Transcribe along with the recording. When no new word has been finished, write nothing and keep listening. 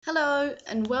Hello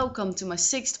and welcome to my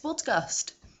 6th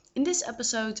podcast. In this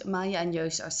episode, Maya and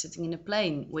Joost are sitting in a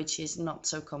plane, which is not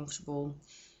so comfortable.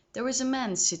 There is a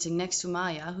man sitting next to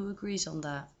Maya who agrees on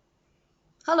that.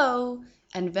 Hallo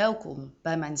en welkom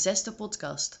bij mijn 6e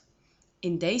podcast.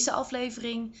 In deze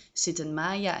aflevering zitten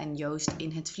Maya en Joost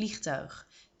in het vliegtuig,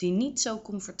 die niet zo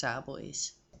comfortabel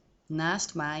is.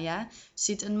 Naast Maya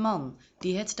zit een man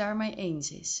die het daarmee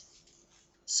eens is.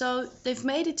 So, they've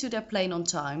made it to their plane on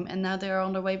time and now they are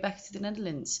on their way back to the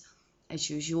Netherlands. As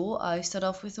usual, I start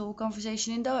off with the whole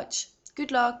conversation in Dutch.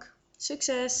 Good luck.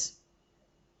 Succes.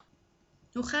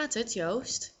 Hoe gaat het,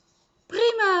 Joost?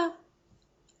 Prima.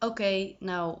 Oké,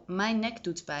 nou, mijn nek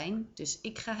doet pijn, dus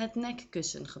ik ga het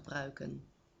nekkussen gebruiken.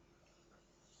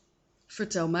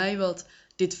 Vertel mij wat.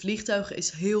 Dit vliegtuig is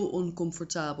heel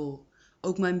oncomfortabel.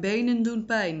 Ook mijn benen doen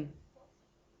pijn.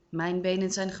 Mijn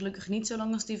benen zijn gelukkig niet zo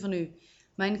lang als die van u.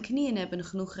 Mijn knieën hebben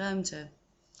genoeg ruimte.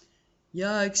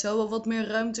 Ja, ik zou wel wat meer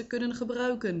ruimte kunnen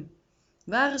gebruiken.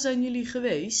 Waar zijn jullie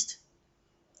geweest?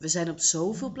 We zijn op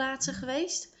zoveel plaatsen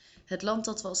geweest. Het land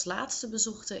dat we als laatste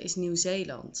bezochten is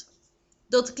Nieuw-Zeeland.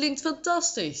 Dat klinkt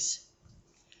fantastisch.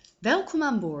 Welkom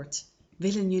aan boord.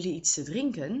 Willen jullie iets te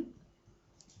drinken?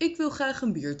 Ik wil graag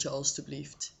een biertje,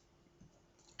 alstublieft.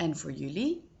 En voor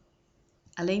jullie?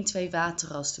 Alleen 2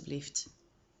 water, alstublieft.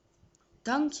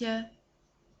 Dank je.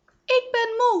 Ik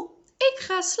ben moe. Ik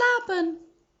ga slapen.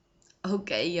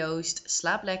 Oké, Joost,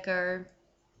 slaap lekker.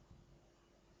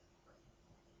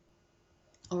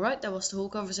 Alright, that was the whole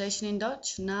conversation in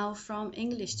Dutch. Now from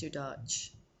English to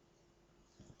Dutch.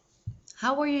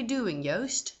 How are you doing,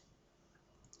 Joost?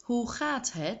 Hoe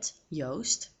gaat het,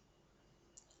 Joost?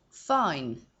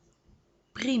 Fine.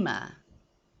 Prima.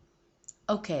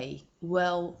 Okay,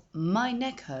 well, my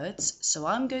neck hurts, so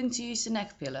I'm going to use the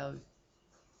neck pillow.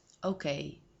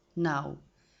 Oké, nou,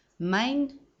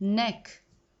 mijn nek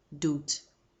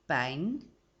doet pijn,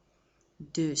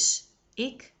 dus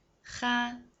ik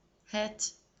ga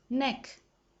het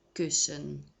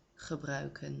nekkussen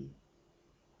gebruiken.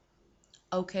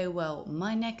 Okay, well,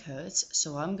 my neck hurts,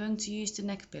 so I'm going to use the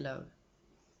neck pillow.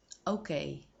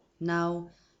 Oké, nou,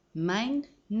 mijn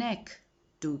nek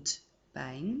doet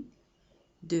pijn,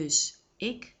 dus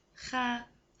ik ga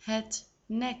het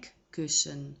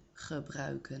nekkussen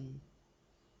gebruiken.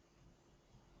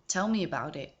 Tell me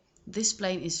about it. This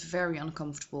plane is very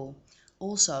uncomfortable.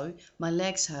 Also, my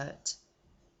legs hurt.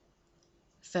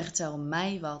 Vertel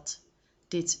mij wat.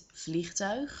 Dit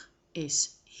vliegtuig is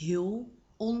heel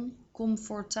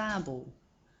oncomfortabel.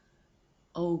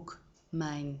 Ook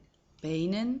mijn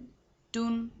benen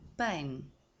doen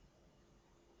pijn.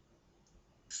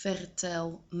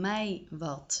 Vertel mij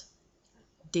wat.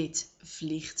 Dit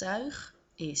vliegtuig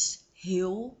is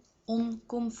heel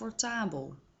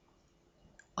oncomfortabel.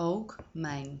 Ook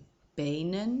mijn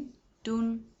benen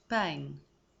doen pijn.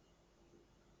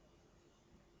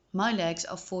 My legs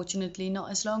are fortunately not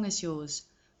as long as yours.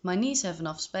 My knees have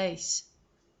enough space.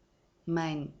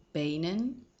 Mijn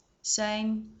benen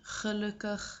zijn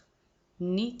gelukkig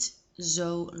niet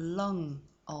zo lang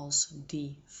als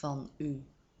die van u.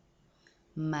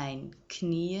 Mijn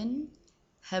knieën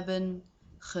hebben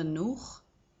genoeg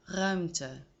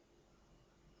ruimte.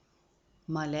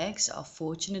 My legs are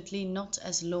fortunately not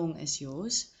as long as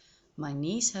yours. My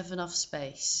knees have enough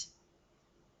space.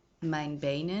 Mijn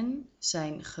benen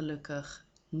zijn gelukkig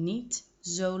niet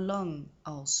zo lang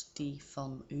als die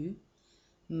van u.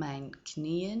 Mijn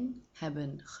knieën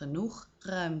hebben genoeg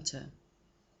ruimte.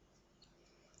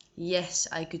 Yes,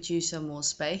 I could use some more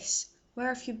space.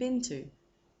 Where have you been to?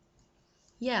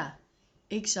 Ja,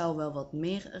 ik zou wel wat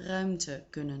meer ruimte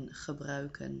kunnen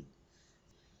gebruiken.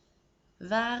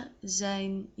 Waar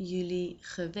zijn jullie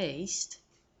geweest?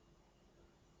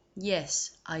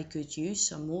 Yes, I could use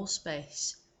some more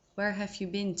space. Where have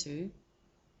you been to?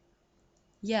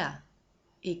 Ja,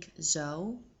 ik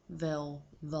zou wel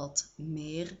wat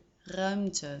meer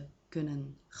ruimte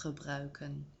kunnen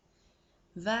gebruiken.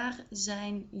 Waar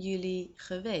zijn jullie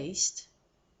geweest?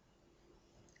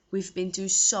 We've been to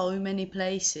so many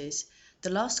places.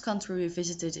 The last country we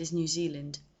visited is New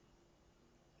Zealand.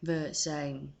 We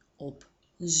zijn op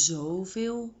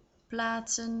zoveel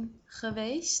plaatsen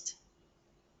geweest.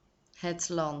 Het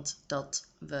land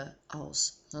dat we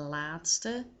als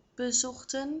laatste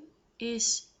bezochten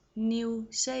is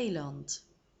Nieuw-Zeeland.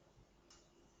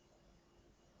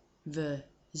 We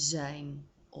zijn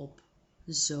op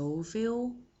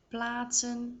zoveel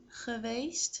plaatsen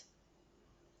geweest.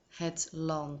 Het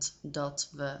land dat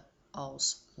we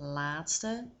als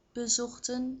laatste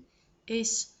bezochten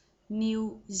is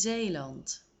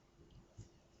Nieuw-Zeeland.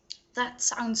 That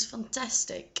sounds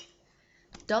fantastic.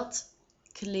 Dat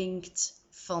klinkt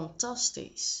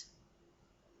fantastisch.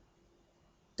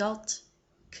 Dat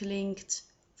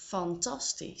klinkt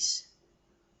fantastisch.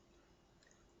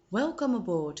 Welcome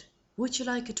aboard. Would you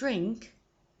like a drink?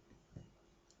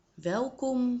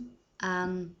 Welkom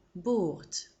aan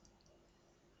boord.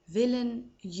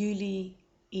 Willen jullie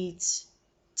iets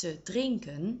te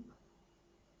drinken?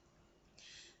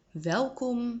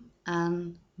 Welkom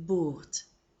aan boord.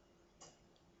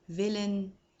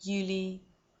 Willen jullie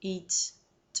iets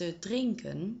te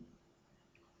drinken?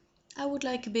 I would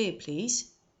like a beer, please.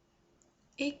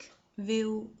 Ik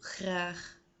wil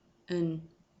graag een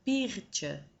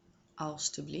biertje,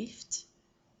 alstublieft.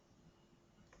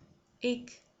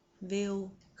 Ik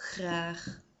wil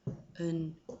graag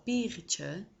een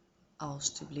biertje,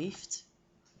 alstublieft.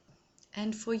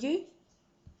 And for you?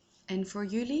 En voor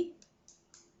jullie?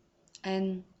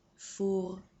 En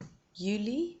voor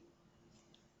jullie?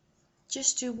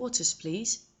 Just 2 waters,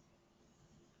 please.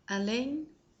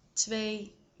 Alleen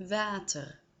 2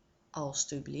 water,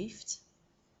 alstublieft.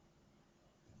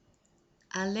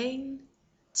 Alleen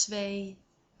 2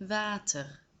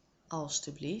 water,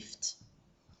 alstublieft.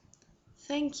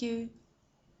 Thank you.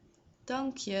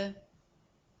 Dank je.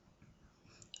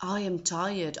 I am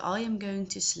tired. I am going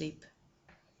to sleep.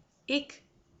 Ik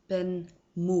ben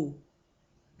moe.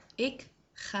 Ik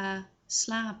ga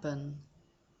slapen.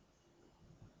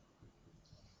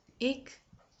 Ik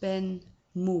ben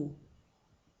moe.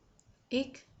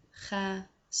 Ik ga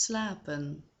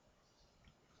slapen.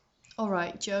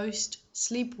 Alright, Joost,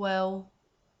 sleep well.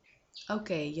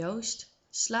 Oké, Joost,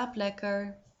 slaap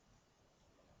lekker.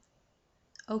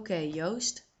 Oké,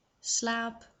 Joost,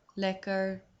 slaap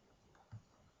lekker.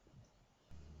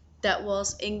 That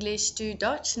was English to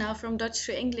Dutch, now from Dutch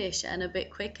to English and a bit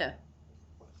quicker.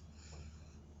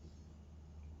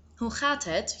 Hoe gaat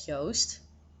het, Joost?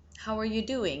 How are you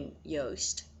doing,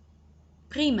 Joost?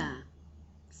 Prima.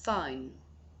 Fine.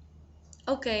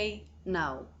 Oké,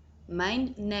 nou,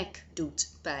 mijn nek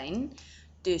doet pijn,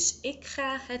 dus ik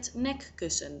ga het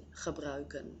nekkussen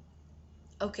gebruiken.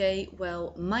 Oké,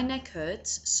 well, my neck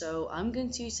hurts, so I'm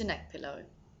going to use the neck pillow.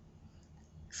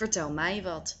 Vertel mij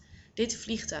wat. Dit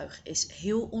vliegtuig is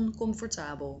heel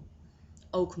oncomfortabel.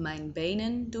 Ook mijn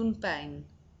benen doen pijn.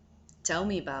 Tell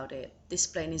me about it. This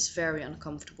plane is very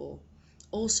uncomfortable.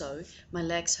 Also, my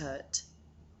legs hurt.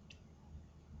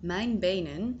 Mijn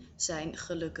benen zijn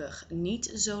gelukkig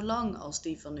niet zo lang als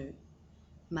die van u.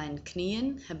 Mijn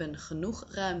knieën hebben genoeg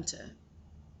ruimte.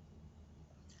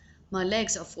 My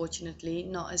legs are fortunately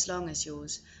not as long as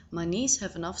yours. My knees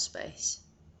have enough space.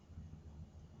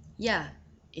 Ja,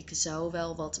 ik zou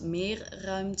wel wat meer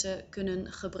ruimte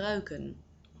kunnen gebruiken.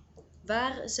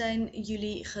 Waar zijn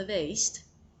jullie geweest?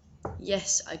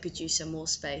 Yes, I could use some more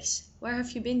space. Where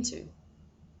have you been to?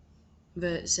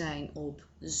 We zijn op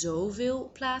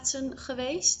zoveel plaatsen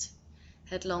geweest.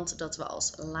 Het land dat we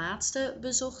als laatste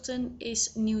bezochten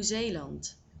is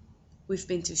Nieuw-Zeeland. We've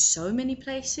been to so many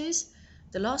places.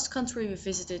 The last country we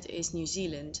visited is New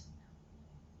Zealand.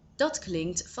 Dat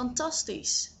klinkt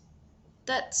fantastisch.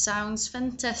 That sounds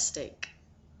fantastic.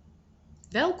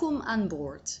 Welkom aan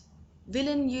boord.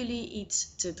 Willen jullie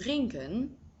iets te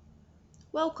drinken?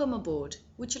 Welcome aboard.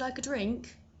 Would you like a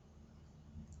drink?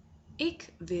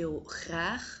 Ik wil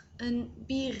graag een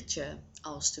biertje,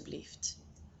 alstublieft.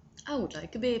 I would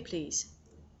like a beer, please.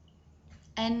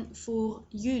 En voor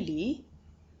jullie?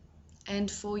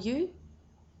 And for you?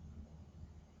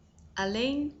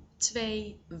 Alleen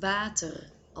 2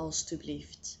 water,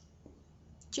 alstublieft.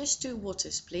 Just 2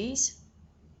 waters, please.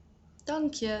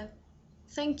 Dank je.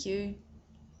 Thank you.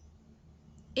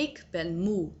 Ik ben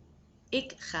moe.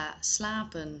 Ik ga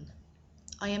slapen.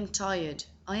 I am tired.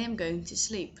 I am going to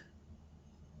sleep.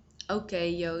 Oké,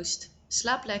 Joost.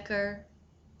 Slaap lekker.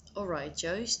 Alright,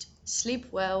 Joost.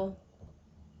 Sleep well.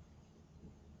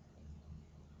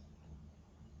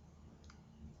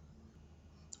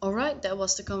 Alright, that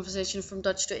was the conversation from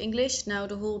Dutch to English. Now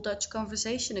the whole Dutch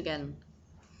conversation again.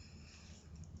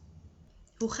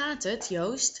 Hoe gaat het,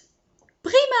 Joost?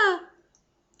 Prima!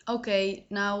 Oké,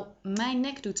 nou, mijn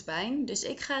nek doet pijn, dus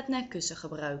ik ga het nekkussen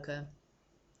gebruiken.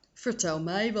 Vertel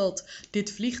mij wat.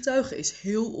 Dit vliegtuig is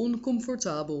heel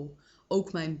oncomfortabel.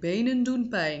 Ook mijn benen doen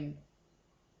pijn.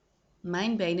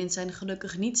 Mijn benen zijn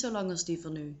gelukkig niet zo lang als die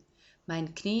van u.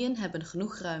 Mijn knieën hebben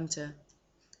genoeg ruimte.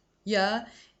 Ja,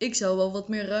 ik zou wel wat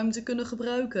meer ruimte kunnen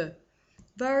gebruiken.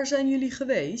 Waar zijn jullie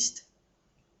geweest?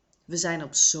 We zijn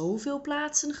op zoveel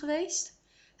plaatsen geweest.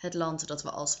 Het land dat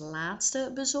we als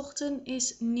laatste bezochten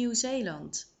is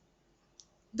Nieuw-Zeeland.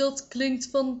 Dat klinkt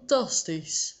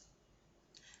fantastisch.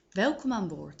 Welkom aan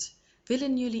boord.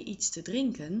 Willen jullie iets te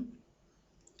drinken?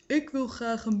 Ik wil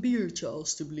graag een biertje,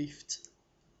 alstublieft.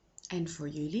 En voor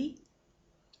jullie?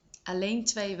 Alleen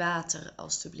 2 water,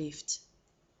 alstublieft.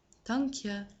 Dank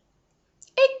je.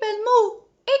 Ik ben moe.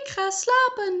 Ik ga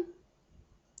slapen.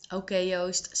 Oké,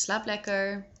 Joost, slaap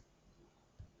lekker.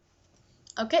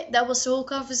 Okay, that was the whole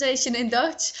conversation in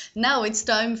Dutch. Now it's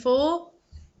time for...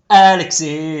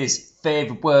 Alex's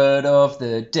favourite word of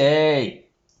the day.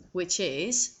 Which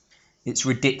is... It's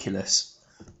ridiculous.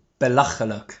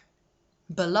 Belachelijk.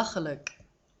 belachelijk.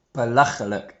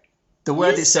 Belachelijk. The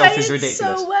word itself is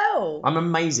ridiculous. So well. I'm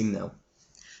amazing now.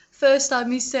 First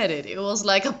time he said it, it was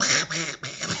like a...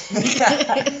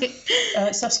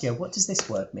 Saskia, what does this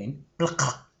word mean?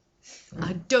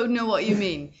 I don't know what you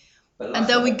mean. And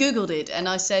then we googled it and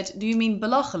I said, do you mean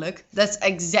belachelijk? That's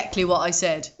exactly what I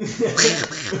said.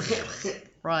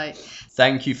 Right.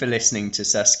 Thank you for listening to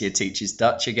Saskia Teaches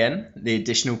Dutch again. The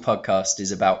additional podcast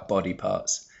is about body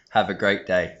parts. Have a great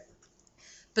day.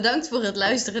 Bedankt voor het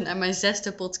luisteren naar mijn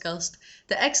 6e podcast.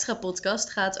 De extra podcast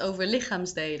gaat over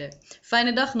lichaamsdelen.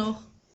 Fijne dag nog.